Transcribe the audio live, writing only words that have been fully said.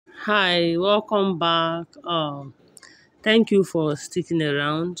Hi, welcome back. Thank you for sticking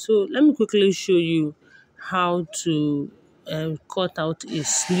around. So let me quickly show you how to cut out a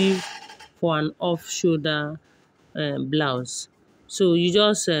sleeve for an off-shoulder blouse. So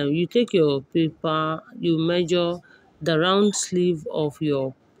you take your paper, you measure the round sleeve of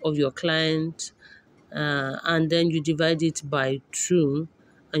your client, and then you divide it by 2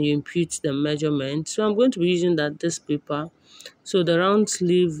 and you impute the measurement. So I'm going to be using this paper. So the round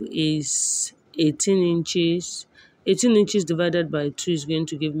sleeve is 18 inches. 18 inches divided by 2 is going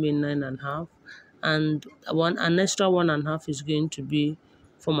to give me 9.5, and an extra 1.5 is going to be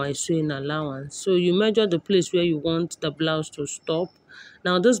for my sewing allowance. So you measure the place where you want the blouse to stop.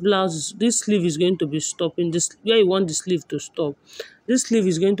 Now this sleeve is going to be stopping this where you want the sleeve to stop. This sleeve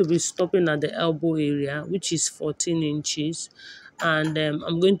is going to be stopping at the elbow area, which is 14 inches. And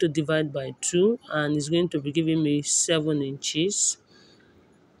I'm going to divide by 2, and it's going to be giving me 7 inches.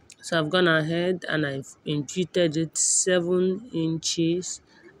 So I've gone ahead and I've imputed it 7 inches,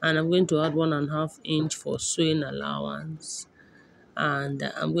 and I'm going to add 1.5 inch for sewing allowance, and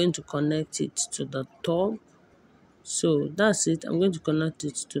I'm going to connect it to the top. So that's it. I'm going to connect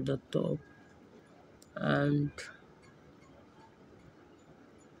it to the top, and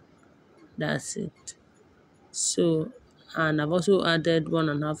that's it. So, and I've also added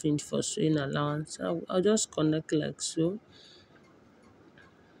 1.5 inch for sewing allowance. I'll just connect like so.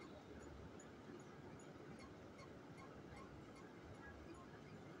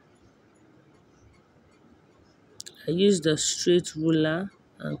 I use the straight ruler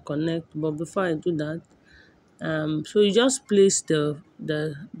and connect, but before I do that, so you just place the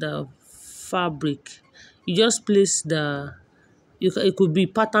fabric. You just place it could be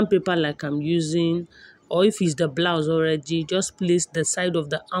pattern paper like I'm using, or if it's the blouse already, just place the side of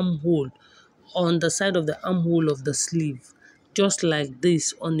the armhole on the side of the armhole of the sleeve, just like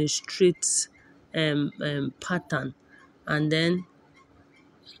this on a straight pattern, and then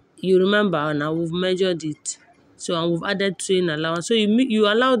you remember now we've measured it. So and we've added sewing allowance. So you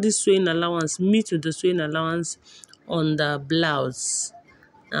allow this sewing allowance meet with the sewing allowance on the blouse.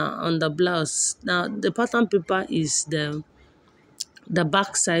 On the blouse. Now the pattern paper is the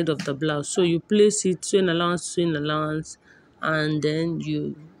back side of the blouse. So you place it sewing allowance, and then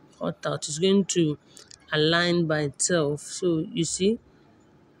you cut out. It's going to align by itself. So you see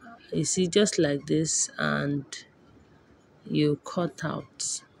just like this, and you cut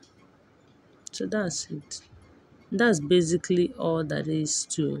out. So that's it. That's basically all that is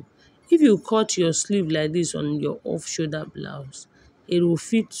to. If you cut your sleeve like this on your off-shoulder blouse, it will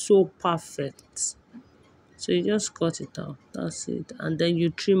fit so perfect. So you just cut it out. That's it. And then you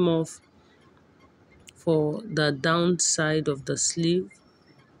trim off for the downside of the sleeve.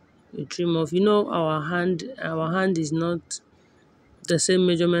 You trim off. You know our hand is not the same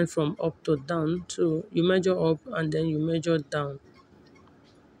measurement from up to down. So you measure up and then you measure down.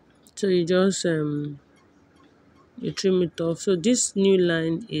 So you just you trim it off. So this new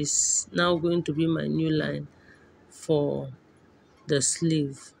line is now going to be my new line for the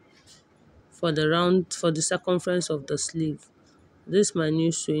sleeve, for the circumference of the sleeve. This is my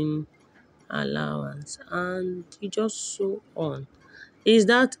new sewing allowance, and you just sew on. Is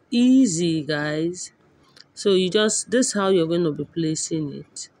that easy, guys? So this is how you're going to be placing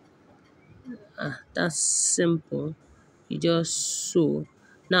it. That's simple. You just sew.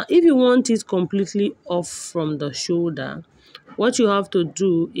 Now if you want it completely off from the shoulder, what you have to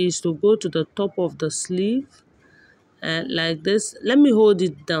do is to go to the top of the sleeve, like this. Let me hold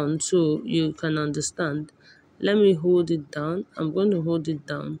it down so you can understand. Let me hold it down. I'm going to hold it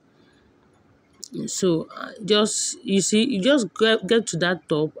down. So you just get to that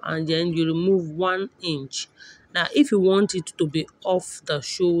top, and then you remove 1 inch. Now if you want it to be off the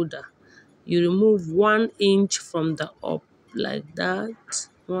shoulder, you remove 1 inch from the up, like that,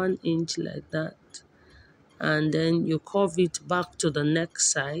 1 inch like that, and then you curve it back to the neck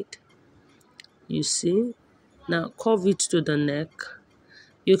side. You see, now curve it to the neck.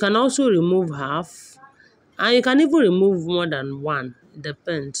 You can also remove half, and you can even remove more than 1. It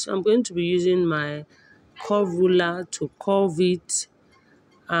depends. So I'm going to be using my curve ruler to curve it,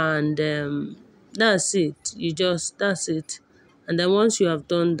 and that's it. That's it. And then once you have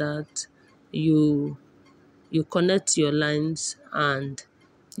done that, you connect your lines and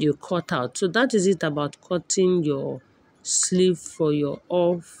you cut out. So that is it about cutting your sleeve for your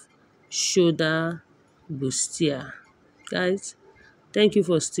off shoulder bustier. Guys, thank you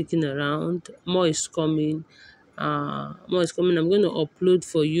for sticking around. More is coming. More is coming. I'm going to upload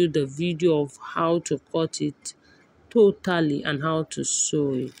for you the video of how to cut it totally and how to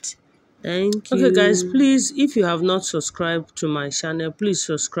sew it. Thank Okay, guys, you. please, if you have not subscribed to my channel, please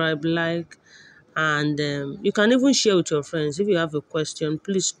subscribe, like, and you can even share with your friends. If you have a question,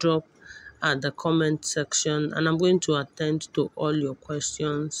 please drop at the comment section, and I'm going to attend to all your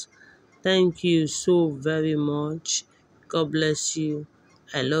questions. Thank you so very much. God bless you.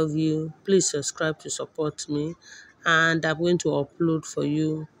 I love you. Please subscribe to support me, and I'm going to upload for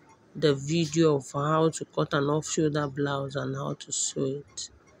you the video of how to cut an off-shoulder blouse and how to sew it.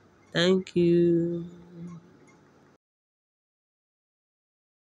 Thank you.